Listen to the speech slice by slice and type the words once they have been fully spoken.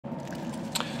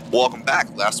Welcome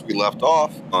back. Last we left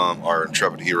off, our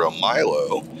intrepid hero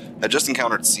Milo had just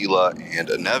encountered Sela and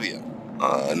Anevia.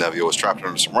 Anevia was trapped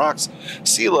under some rocks.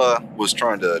 Sela was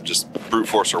trying to just brute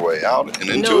force her way out and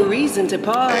into no it. Reason to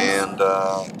pause.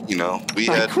 And you know, we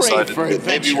had decided that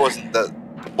maybe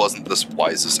wasn't this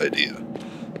wisest idea.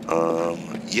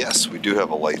 Yes, we do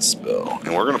have a light spell,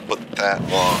 and we're gonna put that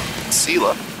on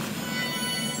Sela,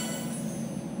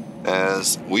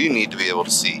 as we need to be able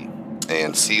to see.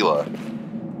 And Sela,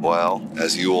 well,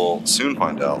 as you will soon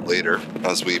find out later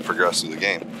as we progress through the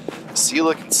game,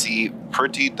 Sela can see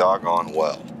pretty doggone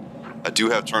well. I do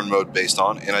have turn mode based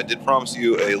on, and I did promise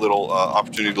you a little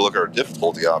opportunity to look at our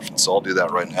difficulty options, so I'll do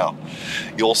that right now.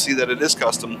 You'll see that it is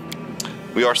custom.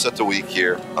 We are set to weak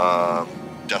here.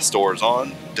 Death Door is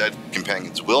on. Dead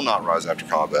companions will not rise after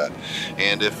combat,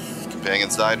 and if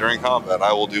companions die during combat,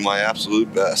 I will do my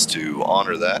absolute best to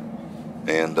honor that.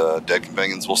 And dead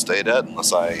companions will stay dead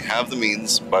unless I have the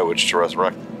means by which to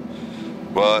resurrect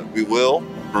them. But we will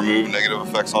remove negative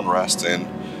effects on rest and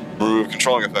remove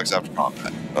controlling effects after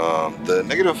combat. The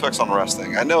negative effects on rest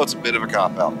thing, I know it's a bit of a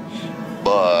cop-out,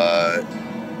 but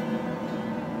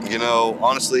you know,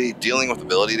 honestly, dealing with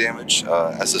ability damage,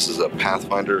 as this is a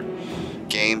Pathfinder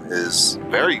game, is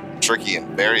very tricky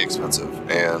and very expensive,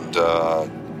 and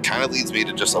kind of leads me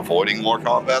to just avoiding more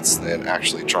combats than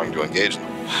actually trying to engage them.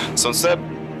 So instead,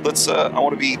 let's. I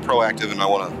want to be proactive, and I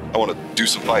want to do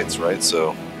some fights, right?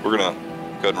 So we're gonna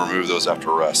go ahead and remove those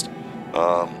after rest.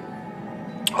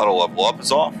 Auto level up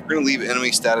is off. We're gonna leave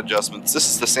enemy stat adjustments. This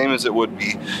is the same as it would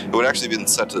be. It would actually been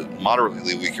set to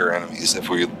moderately weaker enemies if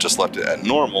we just left it at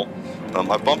normal.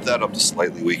 I bumped that up to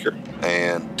slightly weaker,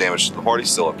 and damage to the party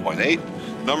still at 0.8.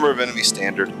 Number of enemies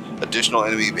standard. Additional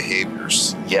enemy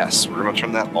behaviors. Yes, we're gonna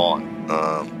turn that on.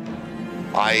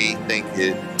 I think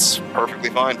it's perfectly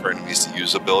fine for enemies to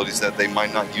use abilities that they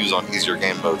might not use on easier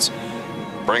game modes.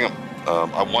 Bring them.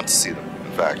 I want to see them,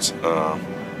 in fact.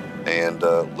 And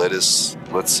let's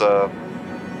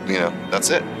you know, that's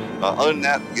it. Other than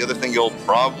that, the other thing you'll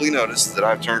probably notice is that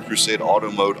I've turned Crusade Auto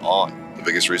Mode on. The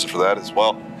biggest reason for that is,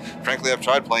 well, frankly, I've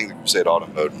tried playing the Crusade Auto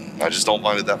Mode, and I just don't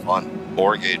find it that fun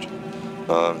or engaging.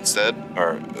 Instead,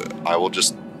 I will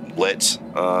just let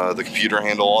the computer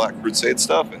handle all that Crusade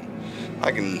stuff, and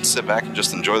I can sit back and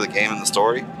just enjoy the game and the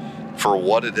story for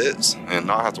what it is, and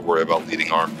not have to worry about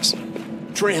leading armies.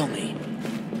 Trail me.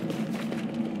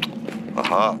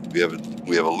 Aha! We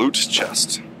have a loot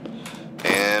chest,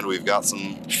 and we've got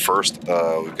some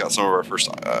of our first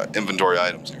inventory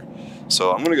items here.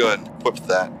 So I'm going to go ahead and equip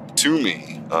that to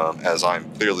me, as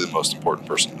I'm clearly the most important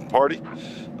person in the party.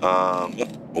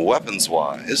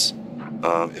 Weapons-wise,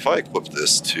 if I equip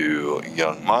this to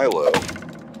young Milo,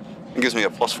 it gives me a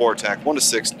 +4 attack, 1 to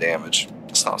 6 damage.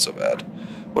 That's not so bad.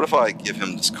 What if I give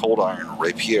him this Cold Iron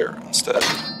Rapier instead?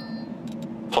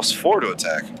 +4 to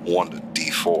attack, 1 to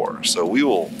D4. So we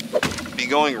will be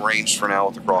going ranged for now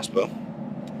with the crossbow.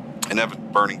 And have a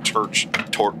burning torch.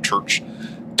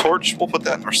 We'll put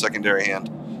that in our secondary hand.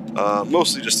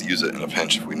 Mostly just to use it in a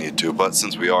pinch if we need to. But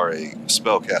since we are a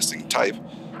spellcasting type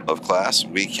of class,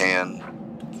 we can,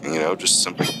 you know, just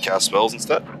simply cast spells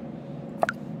instead.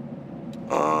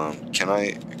 Can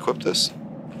I equip this?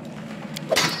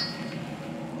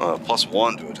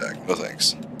 +1 to attack. No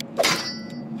thanks.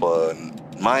 But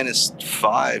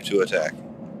 -5 to attack.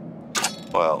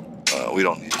 Well, we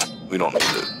don't need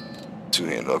the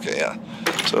two-hand. Okay, yeah.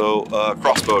 So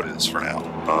crossbow it is for now.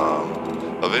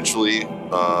 Eventually,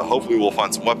 hopefully, we'll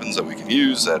find some weapons that we can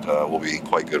use that we'll be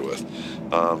quite good with.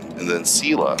 And then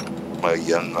Sela, my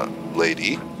young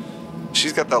lady.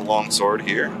 She's got that long sword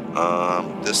here.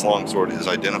 This long sword is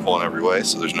identical in every way,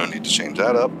 so there's no need to change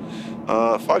that up.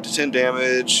 5 to 10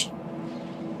 damage.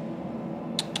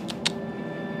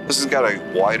 This has got a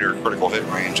wider critical hit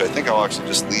range. I think I'll actually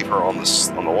just leave her on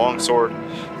the long sword.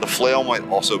 The flail might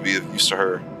also be of use to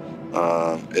her.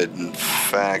 In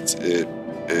fact,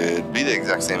 it'd be the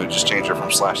exact same. It'd just change her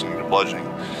from slashing to bludgeoning.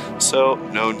 So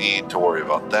no need to worry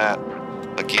about that.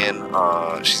 Again,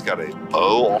 she's got a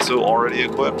bow also already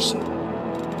equipped.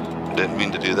 I didn't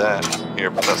mean to do that. Here,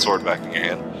 put that sword back in your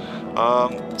hand.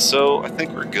 So I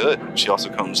think we're good. She also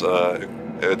comes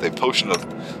with a potion of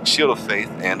Shield of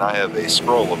Faith, and I have a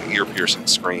scroll of ear-piercing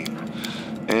scream.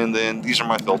 And then these are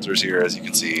my filters here, as you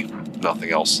can see.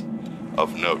 Nothing else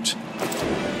of note.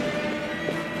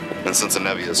 And since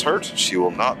Anevia is hurt, she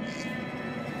will not be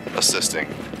assisting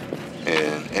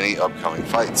in any upcoming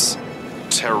fights.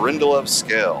 Terindalev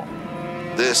scale.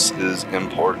 This is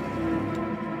important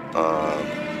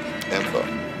info.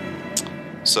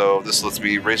 So this lets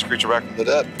me raise a creature back from the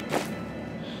dead.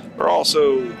 We're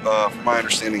also, from my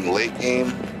understanding, late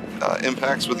game,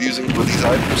 impacts with these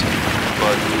items.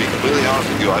 But to be completely honest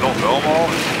with you, I don't know them all,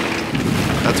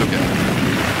 and that's okay.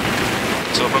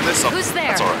 So if I miss something, Who's there?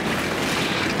 that's all right.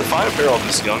 The fine apparel of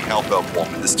this young half-elf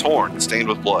woman is torn, stained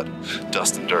with blood,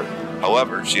 dust, and dirt.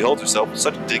 However, she holds herself with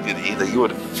such dignity that you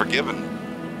would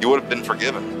have been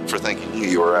forgiven for thinking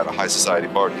you were at a high society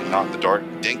party and not in the dark,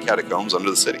 dank catacombs under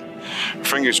the city. Her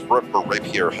fingers grip her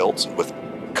rapier hilt with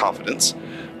confidence,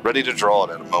 ready to draw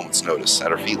it at a moment's notice.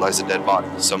 At her feet lies a dead body,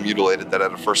 so mutilated that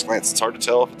at a first glance it's hard to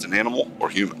tell if it's an animal or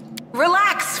human.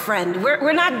 Relax, friend.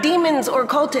 We're not demons or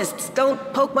cultists. Don't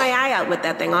poke my eye out with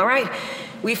that thing, all right?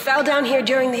 We fell down here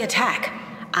during the attack.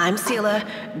 I'm Sela,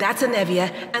 that's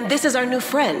Anevia, and this is our new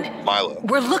friend. Milo.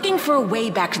 We're looking for a way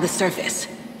back to the surface.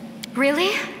 Really?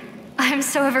 I'm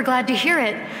so ever glad to hear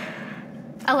it.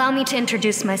 Allow me to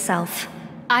introduce myself.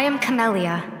 I am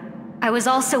Camellia. I was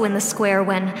also in the square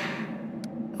when...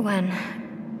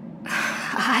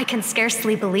 I can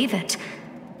scarcely believe it.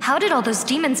 How did all those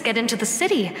demons get into the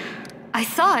city? I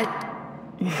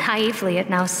thought, naively it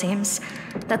now seems,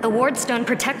 that the Wardstone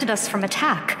protected us from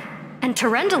attack. And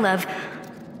Terendelev,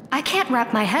 I can't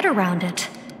wrap my head around it.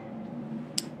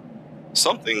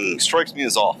 Something strikes me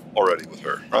as off already with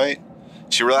her, right?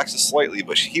 She relaxes slightly,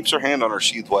 but she keeps her hand on her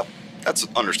sheathed weapon. That's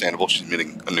understandable, she's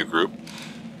meeting a new group.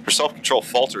 Her self-control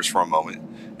falters for a moment,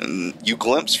 and you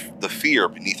glimpse the fear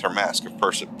beneath her mask of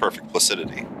perfect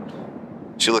placidity.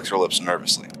 She licks her lips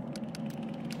nervously.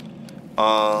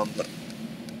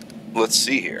 Let's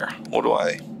see here. What do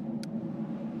I...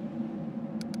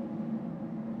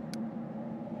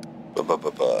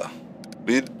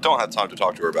 We don't have time to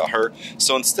talk to her about her,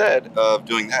 so instead of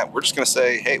doing that, we're just going to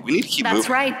say, hey, we need to keep moving. That's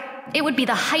right. It would be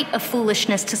the height of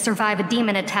foolishness to survive a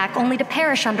demon attack only to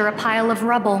perish under a pile of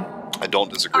rubble. I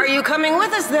don't disagree. Are you coming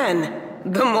with us then?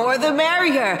 The more the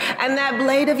merrier, and that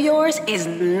blade of yours is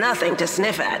nothing to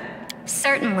sniff at.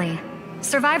 Certainly.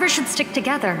 Survivors should stick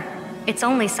together. It's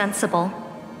only sensible.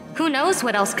 Who knows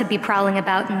what else could be prowling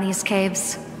about in these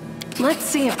caves? Let's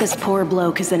see if this poor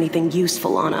bloke has anything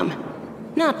useful on him.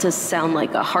 Not to sound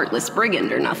like a heartless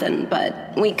brigand or nothing,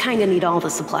 but we kinda need all the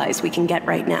supplies we can get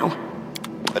right now.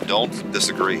 I don't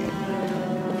disagree.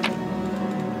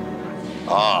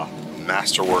 Ah,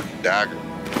 masterwork dagger.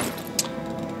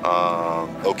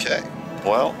 Okay.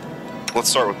 Well, let's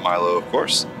start with Milo, of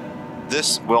course.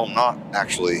 This will not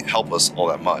actually help us all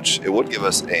that much. It would give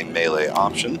us a melee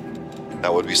option.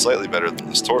 That would be slightly better than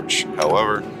this torch.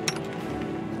 However,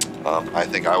 I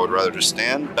think I would rather just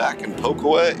stand back and poke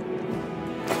away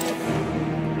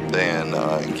than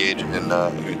engage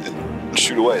in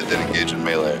shoot away than engage in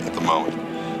melee at the moment.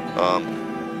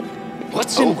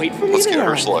 What's in wait for me let's get there,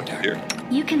 her selected here.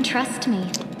 You can trust me.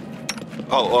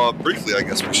 Oh, briefly, I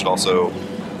guess we should also...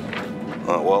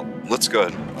 well, let's go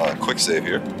ahead. Quick save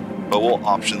here. But we'll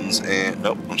options and...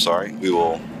 Nope, I'm sorry. We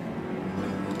will...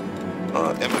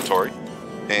 inventory.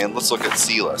 And let's look at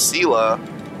Sela. Sela,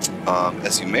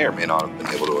 as you may or may not have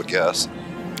been able to guess,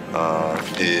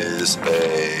 is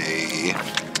a...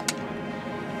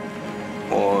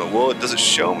 Well, does it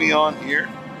show me on here?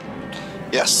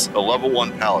 Yes, a level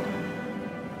 1 paladin.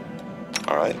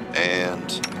 Alright,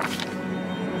 and...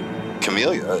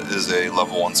 Camellia is a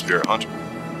level 1 spirit hunter.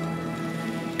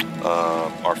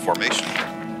 Our formation.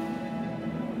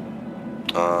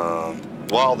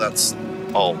 While that's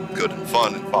all good and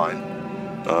fun and fine,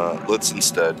 let's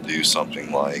instead do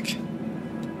something like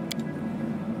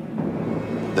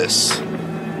this.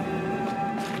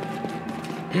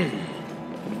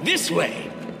 This way.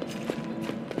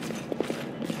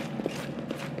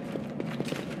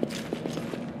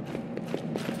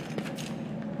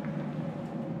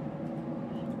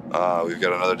 We've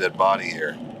got another dead body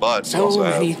here, but we So also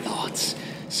have many thoughts,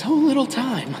 so little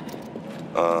time.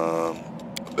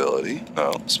 ability,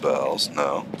 no. Spells,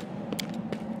 no.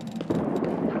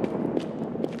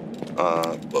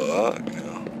 But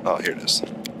no. Oh, here it is.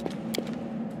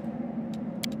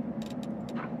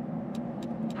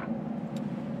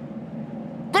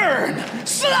 Burn!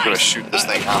 Slice! I'm gonna shoot this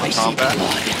thing out of combat.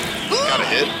 Got a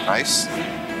hit, nice.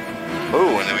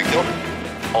 Oh, and then we killed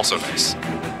it. Also nice.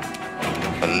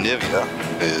 Anivia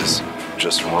is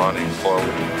just running forward.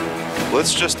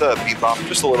 Let's just bebop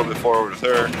just a little bit forward with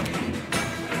her.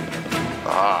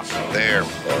 Ah, there we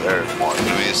go. There's more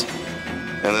enemies.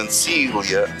 And then Sela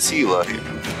here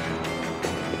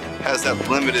has that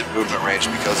limited movement range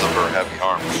because of her heavy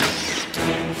armor.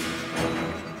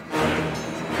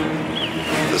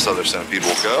 This other centipede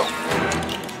will go.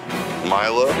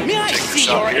 Milo, May I take the see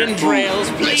shot your here. entrails,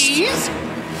 Ooh, missed. please?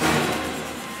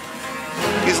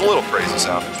 He's a little crazy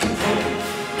sounding.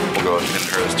 We'll go ahead and end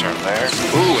her his turn there.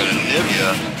 Ooh, and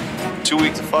Anivia too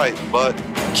weak to fight, but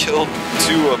killed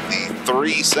 2 of the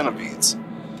 3 centipedes.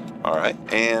 Alright,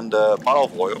 and a bottle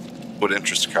of oil would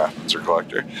interest a craftsman or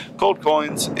collector, gold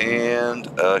coins, and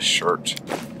a shirt.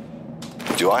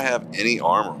 Do I have any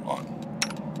armor on?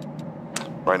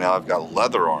 Right now I've got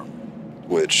leather armor,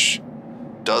 which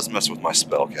does mess with my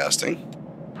spell casting.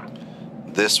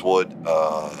 This would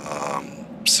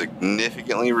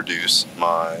significantly reduce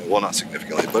my, well, not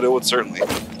significantly, but it would certainly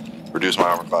reduce my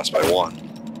armor class by 1.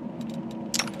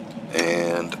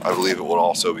 And I believe it would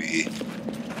also be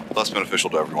less beneficial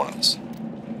to everyone else.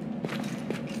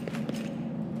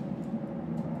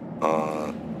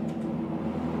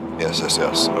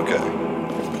 Yes, okay.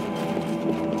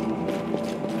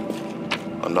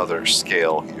 Another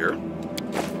scale here.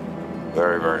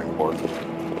 Very, very important.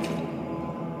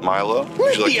 Milo,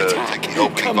 would you like to take the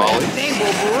opening volley? They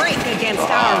will break against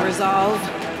our resolve.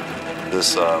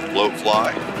 This bloat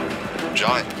fly,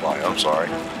 giant fly, I'm sorry.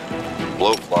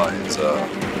 Bloat fly is,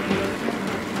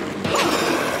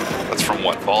 that's from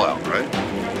what, Fallout, right?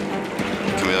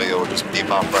 Camellia will just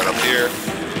bebop right up here.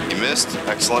 You missed,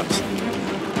 excellent.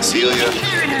 Celia,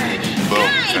 boom,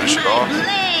 finish it off.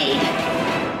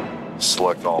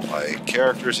 Select all my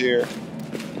characters here.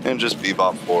 And just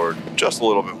bebop forward just a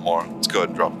little bit more. Let's go ahead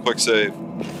and drop a quick save.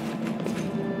 We've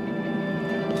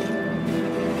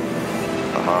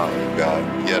got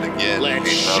yet again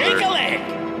Let's another shake a leg.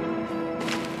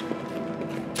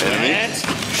 enemy. Let's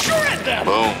shred them.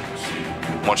 Boom.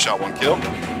 1 shot, 1 kill.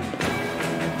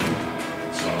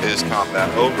 Is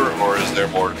combat over, or is there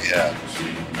more to be had?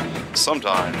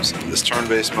 Sometimes in this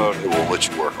turn-based mode, it will let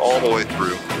you work all the way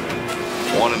through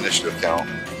 1 initiative count.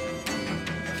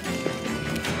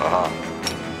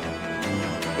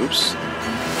 Oops.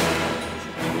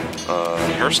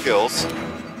 Her skills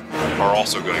are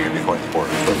also going to be quite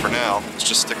important. But for now, let's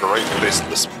just stick her right in the face of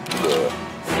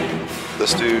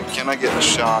this dude. Can I get a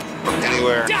shot from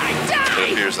anywhere?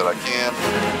 It appears that I can.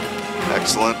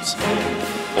 Excellent.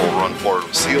 We'll run forward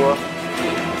with Sela.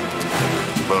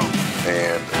 Boom.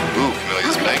 And, ooh,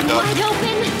 Camelia's banged up.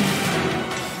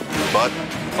 But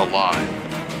alive.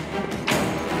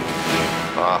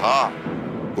 Aha.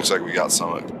 Looks like we got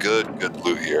some good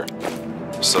loot here.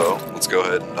 So let's go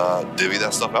ahead and divvy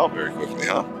that stuff out very quickly,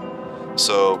 huh?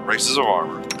 So braces of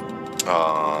armor.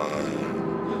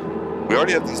 We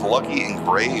already have these lucky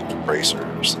engraved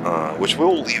bracers, which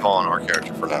we'll leave on our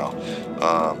character for now.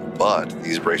 But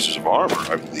these bracers of armor,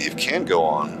 I believe, can go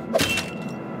on.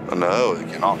 No, they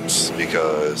cannot,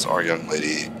 because our young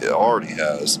lady already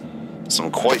has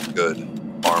some quite good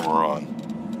armor on.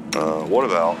 What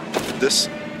about this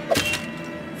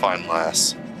fine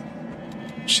lass?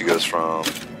 She goes from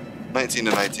 19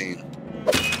 to 19.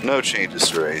 No changes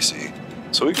to her AC.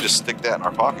 So we can just stick that in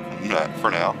our pocket for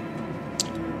now.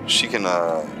 She can,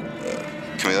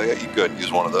 Camellia, you go ahead and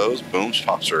use one of those. Boom,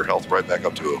 pops her health right back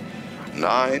up to a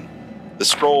 9. The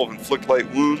scroll of inflict light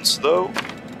wounds, though,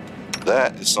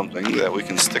 that is something that we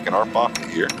can stick in our pocket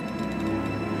here.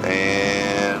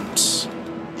 And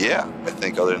yeah, I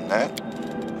think other than that,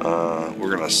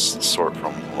 we're gonna sort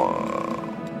from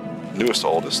newest to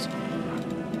oldest.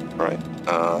 Right,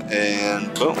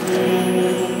 and boom.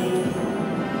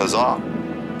 Huzzah.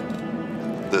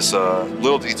 This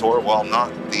little detour, while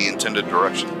not the intended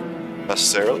direction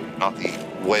necessarily, not the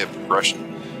way of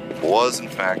progression, was in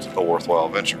fact a worthwhile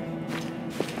venture.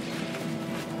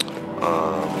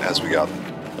 As we got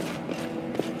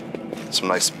some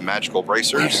nice magical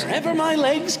bracers. Wherever my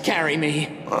legs carry me.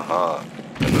 And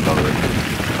another,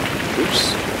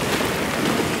 oops.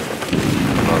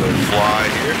 Another fly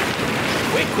here.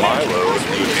 Milo, if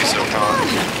you would be so kind.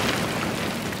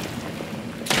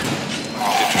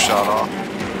 Get your shot off.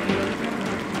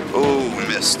 Oh, we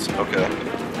missed. Okay.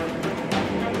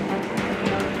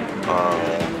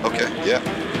 Okay, yeah.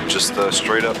 Just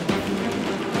straight up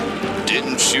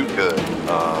didn't shoot good.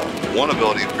 One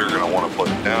ability we're going to want to put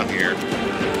down here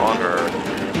on her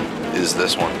is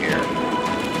this one here.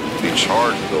 The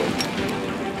charge ability.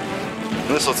 And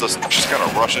this lets us just kind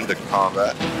of rush into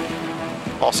combat.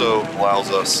 Also allows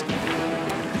us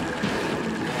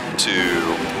to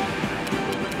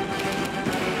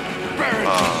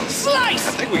I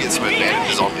think we get some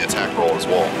advantages on the attack roll as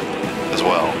well.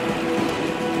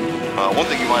 One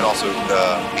thing you might also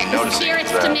be noticing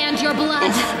is that demand your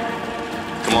blood.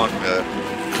 Come on,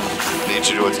 need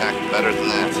you to attack better than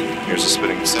that. Here's a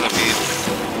spitting centipede.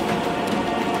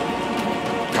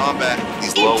 Combat at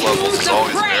these low levels is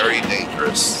always very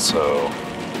dangerous, so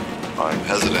I'm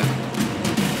hesitant.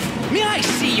 May I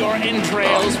see your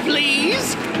entrails,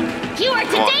 please? You are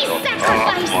today's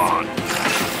sacrifice. Come on.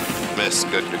 Miss.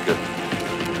 Good.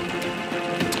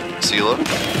 Sela.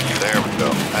 There we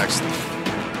go. Excellent.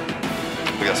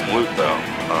 We got some loot though.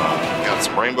 We got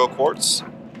some rainbow quartz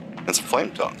and some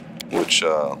flame tongue, which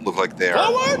look like they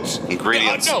are Forwards!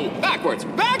 ingredients No, backwards!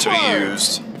 Backwards! to be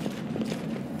used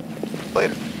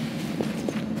later.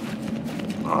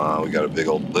 We got a big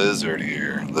old lizard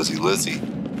here. Lizzie. Let's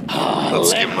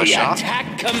give him a shot.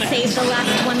 Save the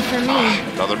last one for me.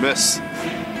 Another miss.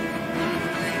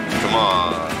 Come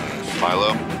on,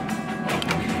 Milo.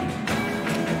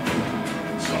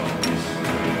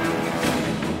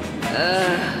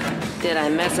 Did I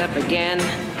mess up again?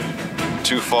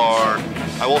 Too far.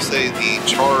 I will say the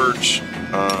charge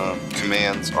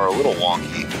commands are a little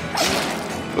wonky.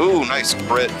 Ooh, nice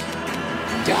crit.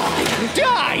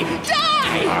 Die!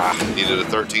 Needed a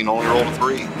 13, only rolled a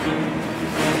 3.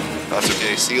 That's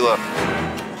okay, Sela.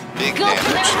 Big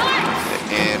damage.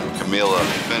 And Camilla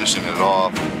finishing it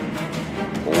off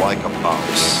like a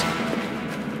mouse.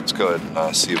 Let's go ahead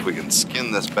and see if we can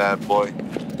skin this bad boy.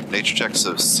 Nature check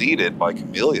succeeded by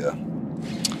Camellia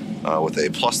with a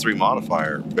 +3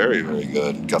 modifier. Very, very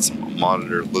good. Got some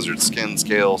monitored lizard skin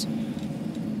scales.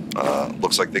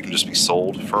 Looks like they can just be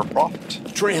sold for a profit.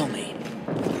 Trail me.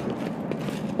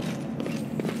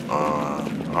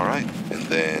 All right, and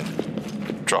then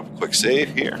drop a quick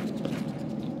save here.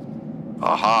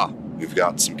 Aha, we've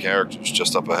got some characters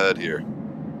just up ahead here.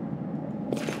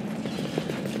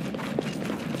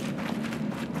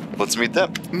 Let's meet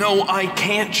them. No, I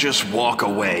can't just walk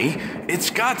away. It's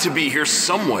got to be here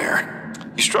somewhere.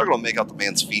 You struggle to make out the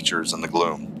man's features in the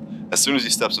gloom. As soon as he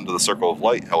steps into the circle of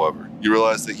light, however, you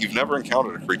realize that you've never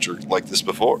encountered a creature like this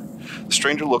before. The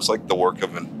stranger looks like the work of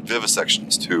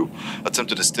vivisectionists who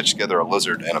attempted to stitch together a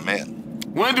lizard and a man.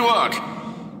 Wendwalk!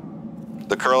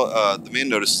 The man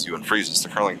notices you and freezes. The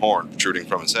curling horn protruding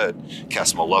from his head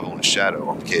casts a malevolent shadow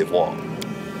on the cave wall.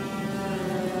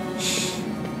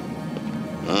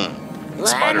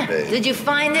 Spider Bay. Did you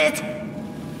find it?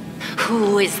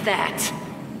 Who is that?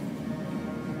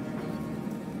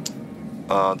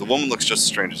 The woman looks just as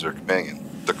strange as her companion,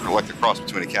 like the cross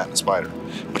between a cat and a spider.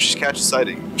 When she catches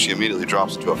sighting, she immediately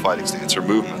drops into a fighting stance. Her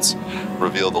movements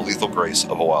reveal the lethal grace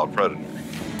of a wild predator.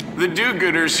 The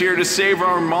do-gooders here to save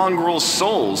our mongrel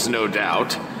souls, no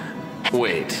doubt.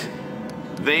 Wait,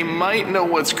 they might know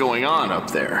what's going on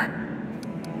up there.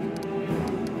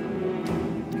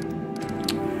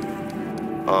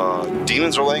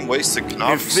 Demons are laying waste to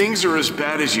Knobs. If things are as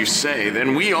bad as you say,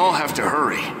 then we all have to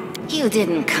hurry. You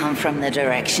didn't come from the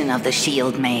direction of the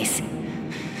shield maze.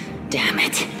 Damn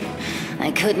it.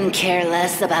 I couldn't care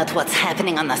less about what's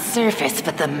happening on the surface,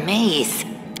 but the maze.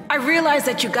 I realize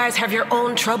that you guys have your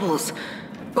own troubles,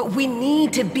 but we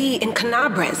need to be in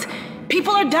Canabres.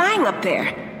 People are dying up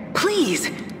there. Please,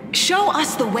 show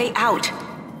us the way out.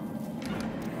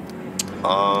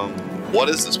 What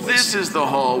is this place? This is the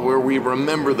hall where we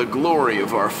remember the glory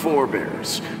of our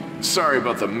forebears. Sorry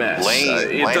about the mess.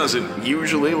 It doesn't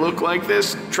usually look like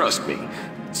this, trust me.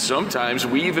 Sometimes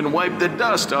we even wipe the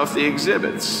dust off the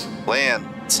exhibits. Lan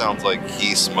sounds like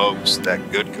he smokes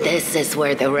that good. This is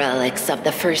where the relics of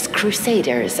the first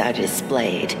Crusaders are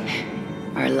displayed.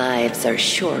 Our lives are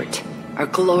short. Our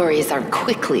glories are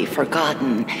quickly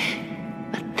forgotten.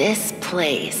 But this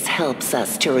place helps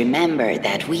us to remember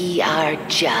that we are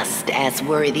just as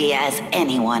worthy as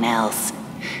anyone else.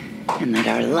 And that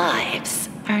our lives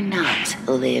are not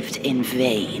lived in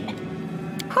vain.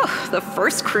 The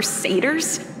first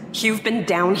Crusaders? You've been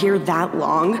down here that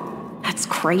long? That's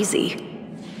crazy.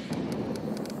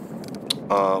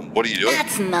 What are you doing?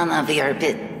 That's none of your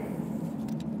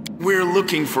We're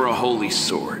looking for a holy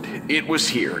sword. It was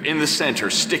here, in the center,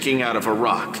 sticking out of a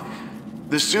rock.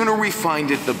 The sooner we find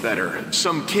it, the better.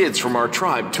 Some kids from our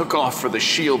tribe took off for the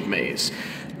shield maze.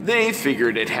 They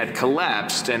figured it had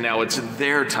collapsed, and now it's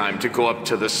their time to go up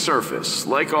to the surface,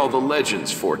 like all the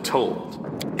legends foretold.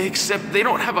 Except they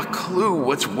don't have a clue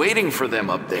what's waiting for them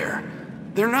up there.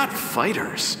 They're not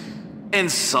fighters.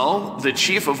 And Saul, the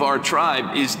chief of our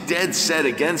tribe, is dead set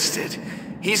against it.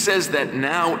 He says that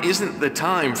now isn't the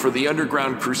time for the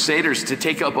underground crusaders to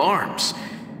take up arms.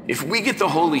 If we get the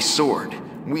holy sword,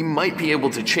 we might be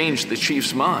able to change the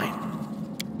chief's mind.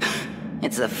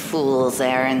 It's a fool's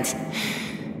errand.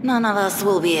 None of us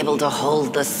will be able to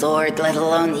hold the sword, let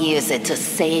alone use it to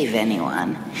save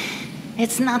anyone.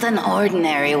 It's not an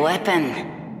ordinary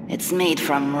weapon. It's made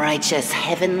from righteous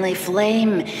heavenly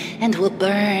flame and will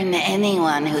burn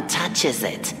anyone who touches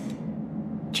it.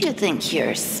 Do you think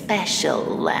you're special,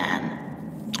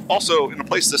 Lan? Also, in a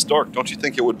place this dark, don't you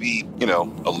think it would be,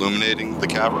 illuminating the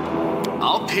cavern?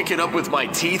 I'll pick it up with my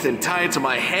teeth and tie it to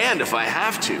my hand if I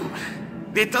have to.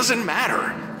 It doesn't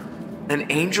matter. An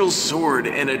angel's sword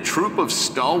and a troop of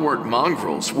stalwart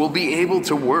mongrels will be able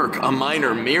to work a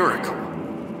minor miracle.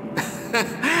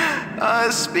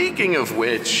 Speaking of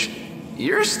which,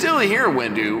 you're still here,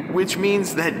 Wendu, which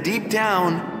means that deep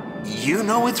down, you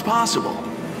know it's possible.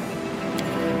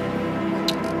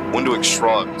 Wendu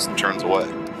shrugs and turns away.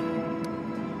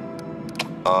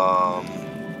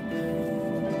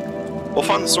 We'll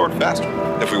find the sword faster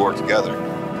if we work together,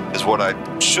 is what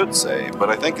I should say, but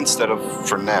I think instead of,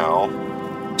 for now,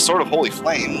 a sword of holy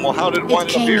flame, well, how did it wind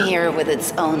up here? It came here with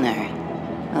its owner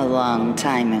a long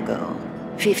time ago.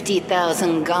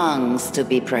 50,000 gongs to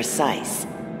be precise.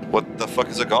 What the fuck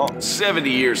is a gong? 70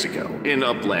 years ago, in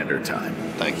Uplander time.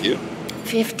 Thank you.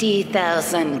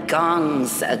 50,000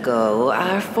 gongs ago,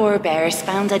 our forebears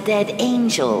found a dead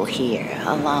angel here,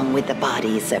 along with the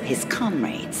bodies of his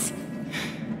comrades.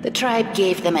 The tribe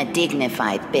gave them a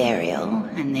dignified burial,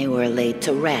 and they were laid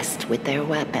to rest with their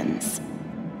weapons.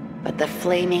 But the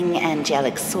flaming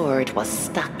angelic sword was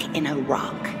stuck in a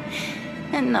rock,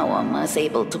 and no one was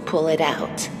able to pull it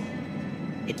out.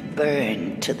 It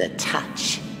burned to the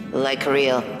touch, like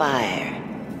real fire.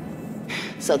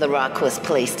 So the rock was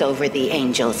placed over the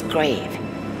angel's grave.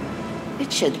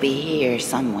 It should be here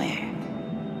somewhere.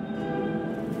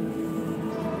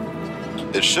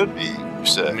 It should be, you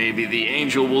said. Maybe the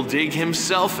angel will dig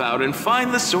himself out and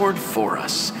find the sword for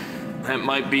us. That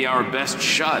might be our best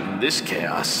shot in this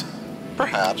chaos.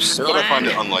 Perhaps, but I find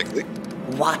it unlikely.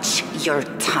 Watch your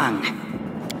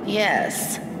tongue.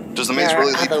 Yes. Does the maze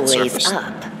really lead to there are the other ways surface?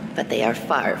 up, but they are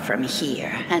far from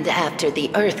here. And after the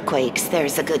earthquakes,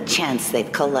 there's a good chance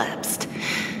they've collapsed.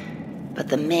 But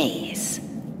the maze...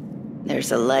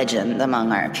 There's a legend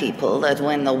among our people that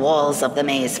when the walls of the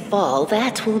maze fall,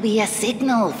 that will be a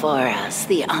signal for us,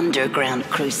 the underground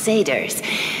crusaders,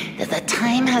 that the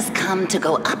time has come to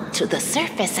go up to the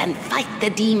surface and fight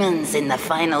the demons in the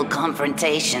final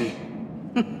confrontation.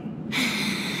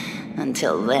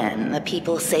 Until then, the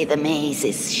people say the maze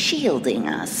is shielding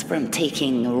us from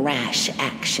taking rash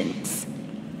actions.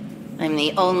 I'm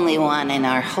the only one in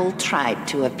our whole tribe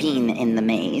to have been in the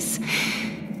maze.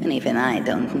 And even I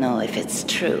don't know if it's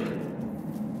true.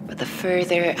 But the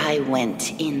further I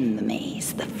went in the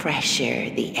maze, the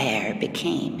fresher the air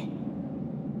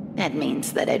became. That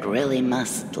means that it really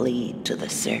must lead to the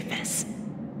surface.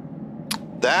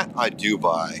 That I do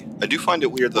buy. I do find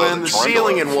it weird though. When the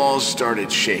ceiling and walls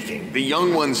started shaking, the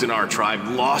young ones in our tribe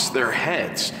lost their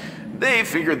heads. They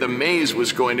figured the maze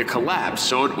was going to collapse,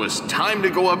 so it was time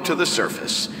to go up to the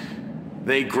surface.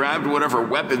 They grabbed whatever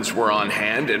weapons were on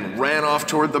hand and ran off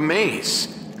toward the maze.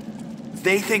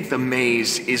 They think the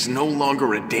maze is no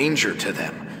longer a danger to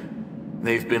them.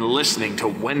 They've been listening to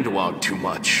Wendwog too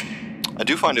much. I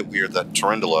do find it weird that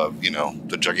Tarindula, you know,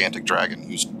 the gigantic dragon,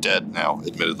 who's dead now,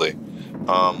 admittedly,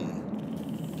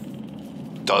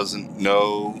 doesn't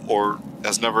know or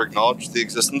has never acknowledged the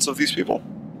existence of these people.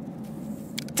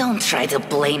 Don't try to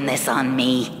blame this on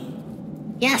me.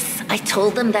 Yes, I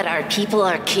told them that our people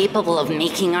are capable of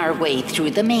making our way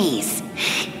through the maze.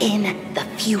 In the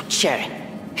future.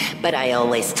 But I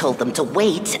always told them to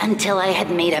wait until I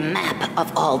had made a map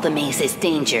of all the maze's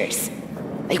dangers.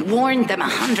 I warned them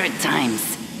 100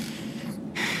 times.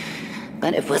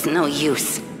 But it was no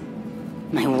use.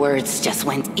 My words just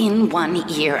went in one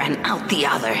ear and out the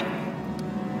other.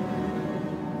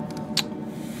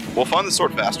 We'll find the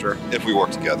sword faster if we work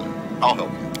together. I'll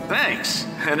help you. Thanks.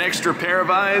 An extra pair of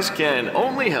eyes can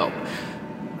only help.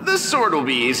 The sword will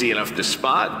be easy enough to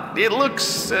spot. It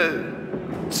looks,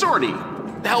 swordy.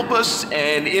 Help us,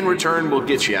 and in return, we'll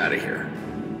get you out of here.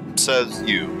 Says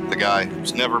you, the guy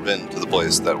who's never been to the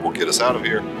place that will get us out of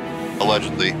here.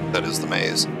 Allegedly, that is the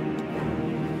maze.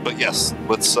 But yes,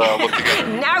 let's look together.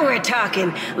 Now we're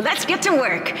talking. Let's get to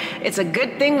work. It's a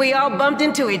good thing we all bumped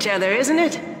into each other, isn't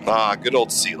it? Ah, good old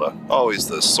Sela. Always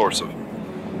the source of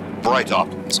bright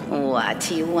optimism.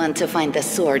 What, you want to find the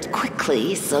sword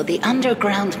quickly so the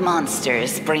underground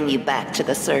monsters bring you back to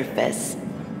the surface?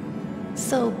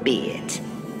 So be it.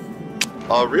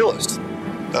 A realist.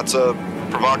 That's a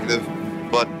provocative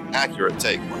but accurate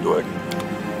take, Wendwig.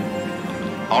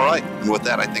 Alright, and with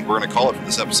that, I think we're going to call it for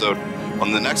this episode.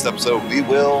 On the next episode, we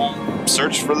will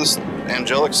search for this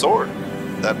angelic sword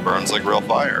that burns like real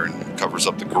fire and covers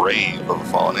up the grave of a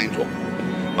fallen angel.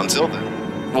 Until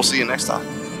then, we'll see you next time.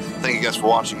 Thank you guys for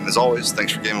watching, and as always,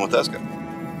 thanks for gaming with Ezko.